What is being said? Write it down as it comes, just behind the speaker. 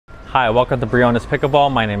Hi, welcome to Briones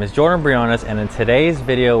Pickleball. My name is Jordan Briones, and in today's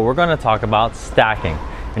video, we're going to talk about stacking.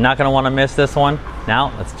 You're not going to want to miss this one.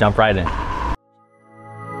 Now, let's jump right in.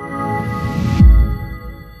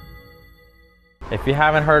 If you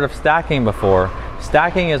haven't heard of stacking before,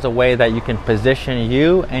 stacking is a way that you can position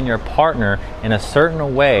you and your partner in a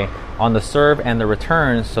certain way on the serve and the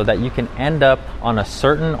return so that you can end up on a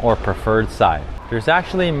certain or preferred side. There's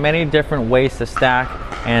actually many different ways to stack,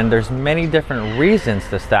 and there's many different reasons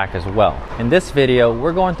to stack as well. In this video,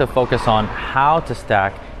 we're going to focus on how to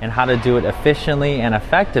stack and how to do it efficiently and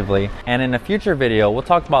effectively. And in a future video, we'll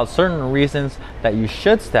talk about certain reasons that you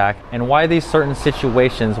should stack and why these certain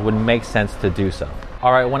situations would make sense to do so.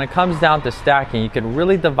 All right, when it comes down to stacking, you can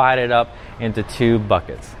really divide it up into two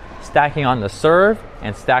buckets: stacking on the serve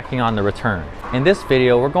and stacking on the return. In this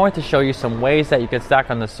video, we're going to show you some ways that you can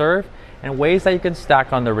stack on the serve and ways that you can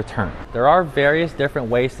stack on the return. There are various different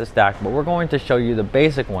ways to stack, but we're going to show you the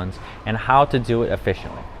basic ones and how to do it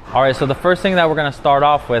efficiently. All right, so the first thing that we're going to start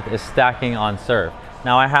off with is stacking on serve.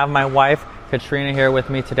 Now I have my wife, Katrina, here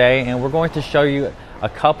with me today, and we're going to show you a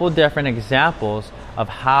couple different examples of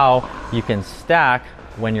how you can stack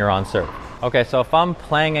when you're on serve. Okay, so if I'm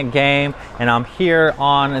playing a game and I'm here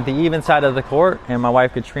on the even side of the court and my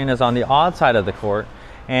wife Katrina is on the odd side of the court,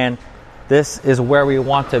 and this is where we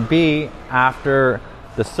want to be after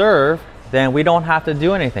the serve, then we don't have to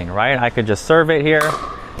do anything, right? I could just serve it here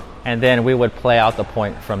and then we would play out the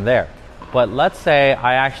point from there. But let's say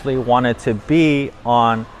I actually wanted to be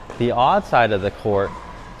on the odd side of the court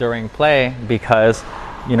during play because,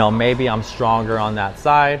 you know, maybe I'm stronger on that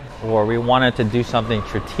side, or we wanted to do something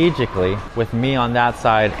strategically with me on that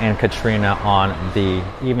side and Katrina on the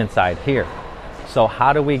even side here. So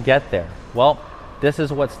how do we get there? Well, this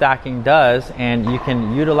is what stacking does, and you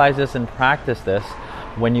can utilize this and practice this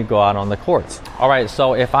when you go out on the courts. All right,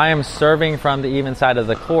 so if I am serving from the even side of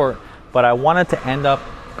the court, but I wanted to end up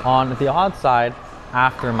on the odd side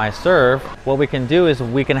after my serve, what we can do is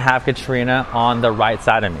we can have Katrina on the right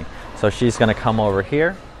side of me. So she's gonna come over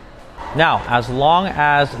here. Now, as long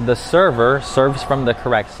as the server serves from the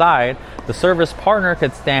correct side, the server's partner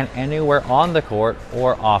could stand anywhere on the court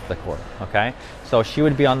or off the court, okay? So she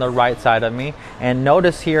would be on the right side of me, and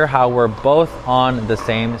notice here how we're both on the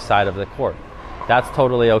same side of the court. That's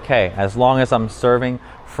totally okay, as long as I'm serving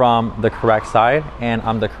from the correct side and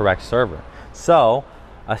I'm the correct server. So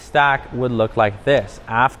a stack would look like this.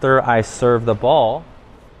 After I serve the ball,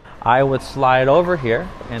 I would slide over here,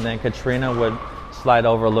 and then Katrina would slide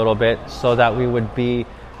over a little bit so that we would be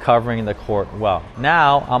covering the court well.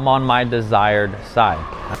 Now I'm on my desired side.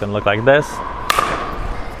 It's gonna look like this.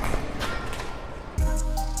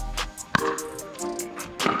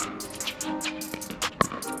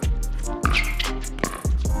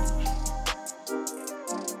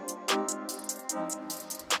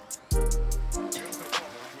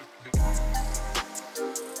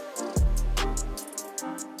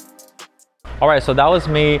 All right, so that was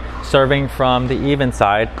me serving from the even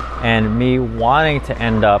side and me wanting to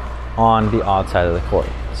end up on the odd side of the court.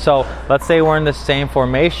 So let's say we're in the same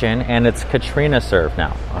formation and it's Katrina's serve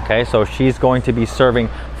now, okay? So she's going to be serving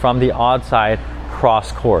from the odd side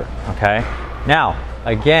cross court, okay? Now,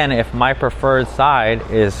 again, if my preferred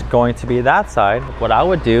side is going to be that side, what I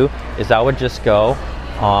would do is I would just go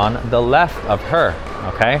on the left of her,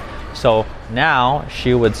 okay? So now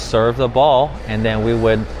she would serve the ball and then we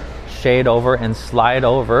would shade over and slide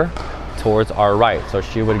over towards our right. So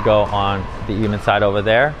she would go on the even side over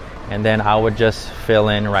there, and then I would just fill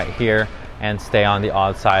in right here and stay on the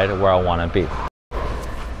odd side where I want to be.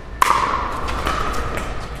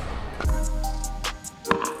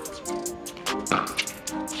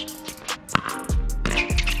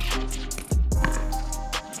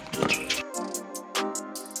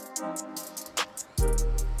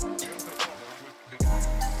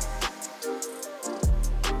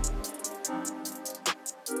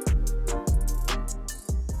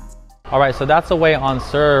 All right, so that's a way on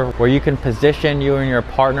serve where you can position you and your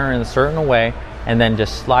partner in a certain way and then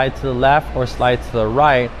just slide to the left or slide to the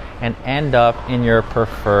right and end up in your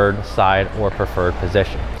preferred side or preferred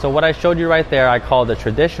position. So what I showed you right there, I called the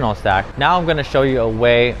traditional stack. Now I'm gonna show you a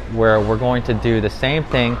way where we're going to do the same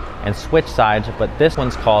thing and switch sides, but this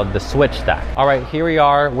one's called the switch stack. All right, here we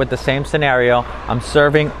are with the same scenario. I'm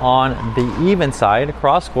serving on the even side,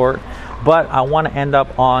 cross court, but I want to end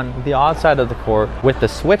up on the odd side of the court. With the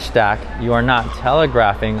switch stack, you are not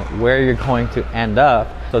telegraphing where you're going to end up.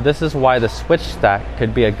 So this is why the switch stack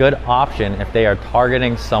could be a good option if they are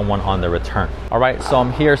targeting someone on the return. All right, so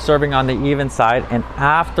I'm here serving on the even side, and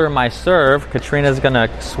after my serve, Katrina's gonna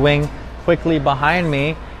swing quickly behind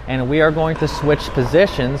me, and we are going to switch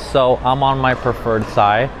positions. So I'm on my preferred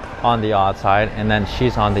side on the odd side, and then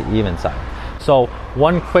she's on the even side. So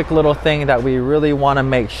one quick little thing that we really want to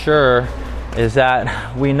make sure is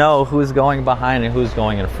that we know who's going behind and who's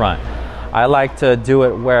going in front. I like to do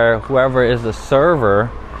it where whoever is the server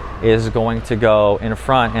is going to go in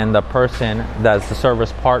front and the person that's the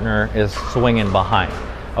server's partner is swinging behind.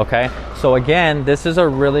 Okay, so again, this is a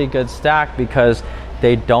really good stack because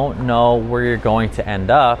they don't know where you're going to end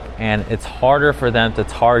up, and it's harder for them to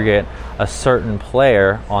target a certain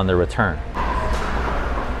player on the return.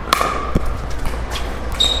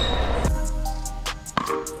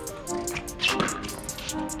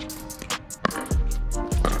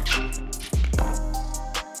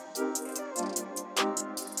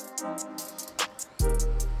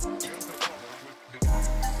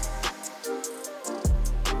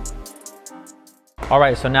 All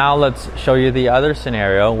right, so now let's show you the other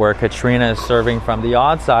scenario where Katrina is serving from the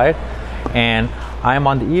odd side and I'm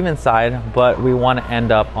on the even side, but we want to end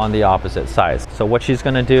up on the opposite sides. So what she's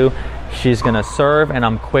going to do, she's going to serve, and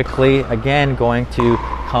I'm quickly, again, going to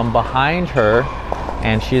come behind her,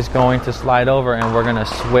 and she's going to slide over, and we're going to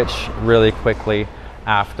switch really quickly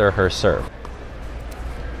after her serve.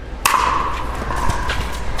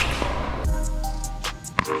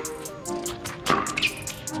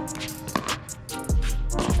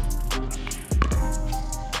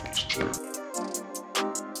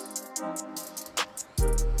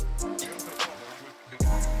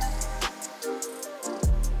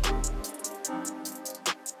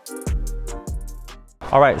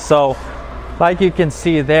 All right, so like you can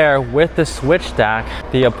see there with the switch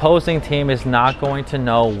stack, the opposing team is not going to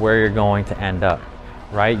know where you're going to end up,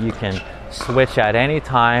 right? You can switch at any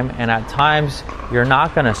time, and at times you're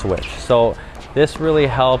not going to switch. So this really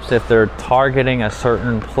helps if they're targeting a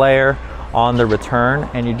certain player on the return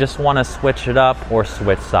and you just want to switch it up or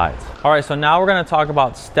switch sides. All right, so now we're going to talk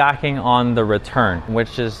about stacking on the return,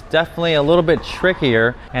 which is definitely a little bit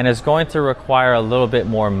trickier and is going to require a little bit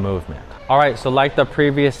more movement. All right, so like the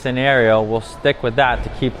previous scenario, we'll stick with that to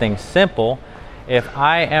keep things simple. If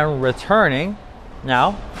I am returning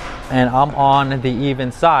now and I'm on the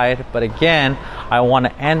even side, but again, I want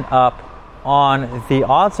to end up on the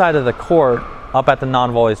odd side of the court up at the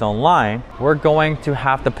non-volley zone line, we're going to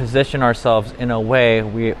have to position ourselves in a way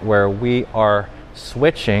where we are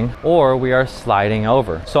switching or we are sliding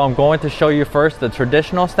over. So I'm going to show you first the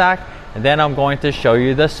traditional stack, and then I'm going to show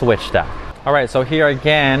you the switch stack. All right, so here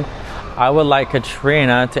again, I would like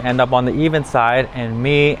Katrina to end up on the even side and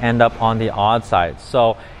me end up on the odd side.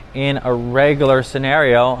 So in a regular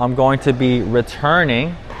scenario, I'm going to be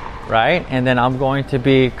returning, right? And then I'm going to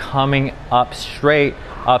be coming up straight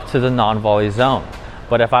up to the non-volley zone.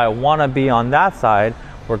 But if I want to be on that side,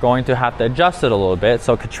 we're going to have to adjust it a little bit.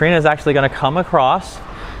 So Katrina is actually going to come across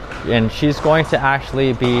and she's going to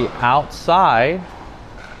actually be outside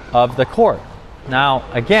of the court. Now,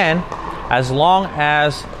 again, as long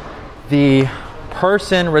as the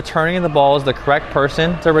person returning the ball is the correct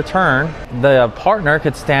person to return, the partner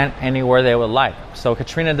could stand anywhere they would like. So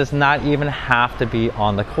Katrina does not even have to be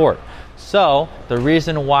on the court. So the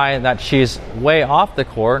reason why that she's way off the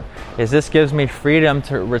court is this gives me freedom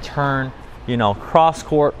to return, cross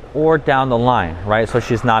court or down the line, right? So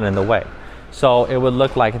she's not in the way. So it would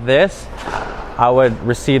look like this. I would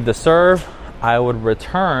receive the serve, I would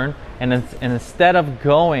return, and instead of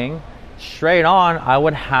going straight on, I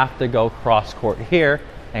would have to go cross court here,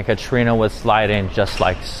 and Katrina would slide in just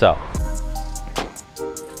like so.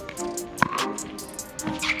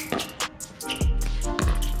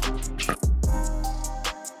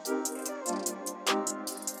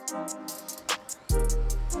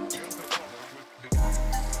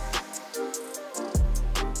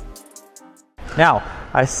 Now,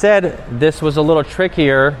 I said this was a little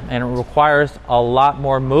trickier and it requires a lot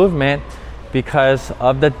more movement because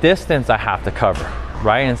of the distance I have to cover,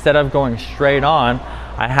 right? Instead of going straight on,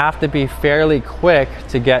 I have to be fairly quick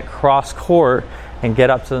to get cross court and get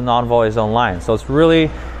up to the non-volley zone line. So it's really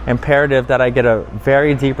imperative that I get a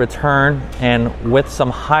very deep return and with some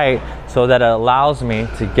height so that it allows me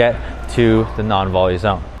to get to the non-volley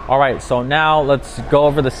zone. All right, so now let's go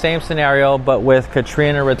over the same scenario, but with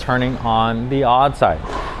Katrina returning on the odd side.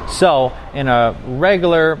 So in a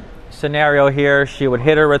regular scenario here, she would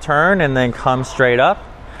hit her return and then come straight up,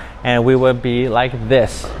 and we would be like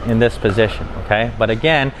this in this position, okay? But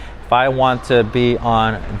again, if I want to be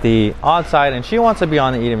on the odd side and she wants to be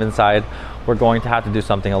on the even side, we're going to have to do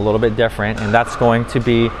something a little bit different, and that's going to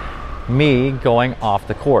be me going off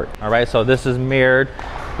the court. All right, so this is mirrored.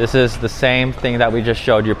 This is the same thing that we just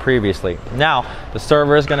showed you previously. Now, the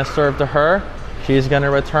server is going to serve to her. She's going to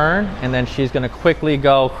return, and then she's going to quickly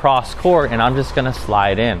go cross court, and I'm just going to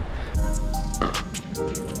slide in.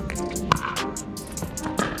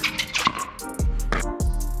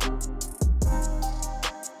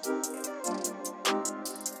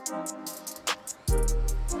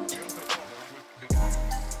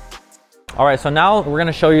 All right, so now we're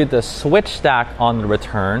gonna show you the switch stack on the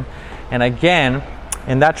return. And again,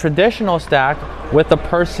 in that traditional stack with the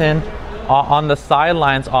person on the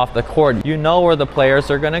sidelines off the court, you know where the players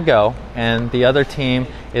are gonna go, and the other team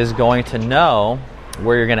is going to know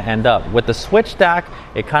where you're gonna end up. With the switch stack,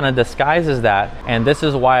 it kind of disguises that, and this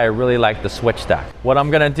is why I really like the switch stack. What I'm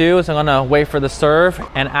gonna do is I'm gonna wait for the serve,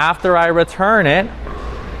 and after I return it,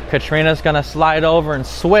 Katrina's gonna slide over and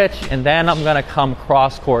switch, and then I'm gonna come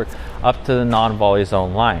cross court up to the non-volley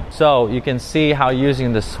zone line. So you can see how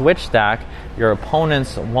using the switch stack, your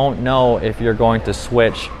opponents won't know if you're going to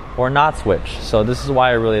switch or not switch. So this is why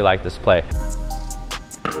I really like this play.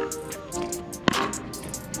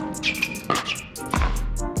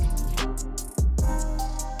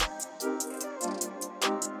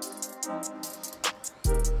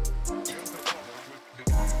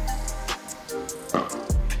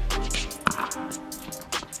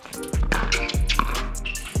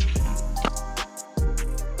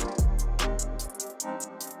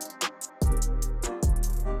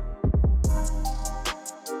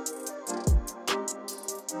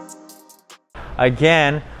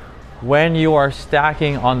 Again, when you are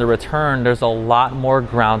stacking on the return, there's a lot more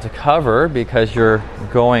ground to cover because you're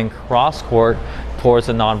going cross court towards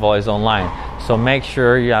the non-volley zone line. So make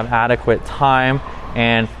sure you have adequate time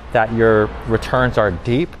and that your returns are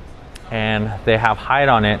deep and they have height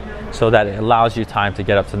on it so that it allows you time to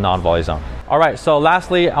get up to the non-volley zone. All right, so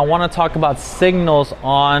lastly, I want to talk about signals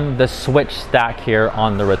on the switch stack here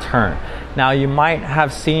on the return. Now, you might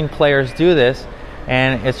have seen players do this,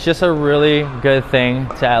 and it's just a really good thing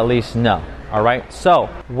to at least know. All right, so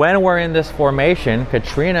when we're in this formation,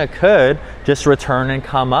 Katrina could just return and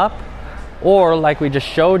come up, or like we just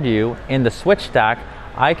showed you in the switch stack,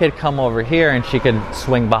 I could come over here and she could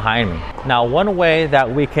swing behind me. Now, one way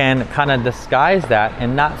that we can kind of disguise that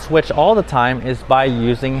and not switch all the time is by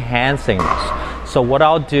using hand signals. So what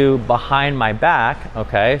I'll do behind my back,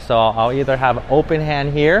 okay, so I'll either have open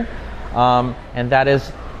hand here, and that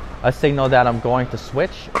is a signal that I'm going to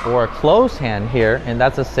switch, or a closed hand here, and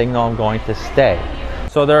that's a signal I'm going to stay.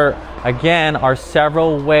 So there, again, are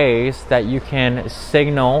several ways that you can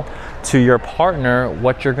signal to your partner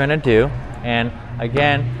what you're gonna do. And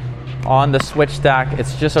again, on the switch stack,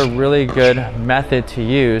 it's just a really good method to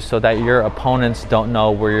use so that your opponents don't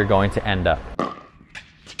know where you're going to end up.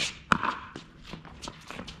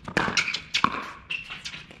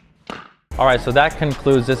 All right, so that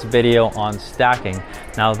concludes this video on stacking.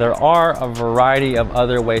 Now, there are a variety of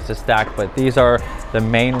other ways to stack, but these are the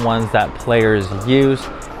main ones that players use.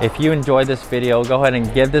 If you enjoyed this video, go ahead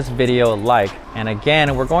and give this video a like. And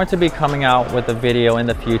again, we're going to be coming out with a video in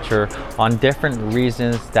the future on different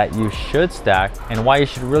reasons that you should stack and why you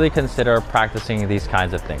should really consider practicing these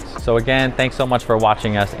kinds of things. So again, thanks so much for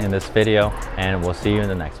watching us in this video, and we'll see you in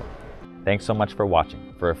the next one. Thanks so much for watching.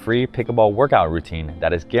 For a free pickleball workout routine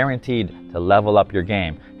that is guaranteed to level up your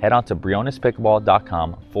game, head on to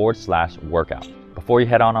brioneспickleball.com/workout. Before you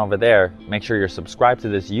head on over there, make sure you're subscribed to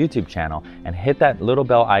this YouTube channel and hit that little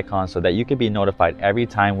bell icon so that you can be notified every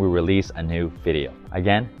time we release a new video.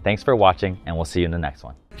 Again, thanks for watching, and we'll see you in the next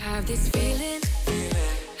one. Have this feeling,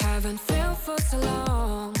 haven't felt for so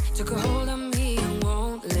long. Took a hold of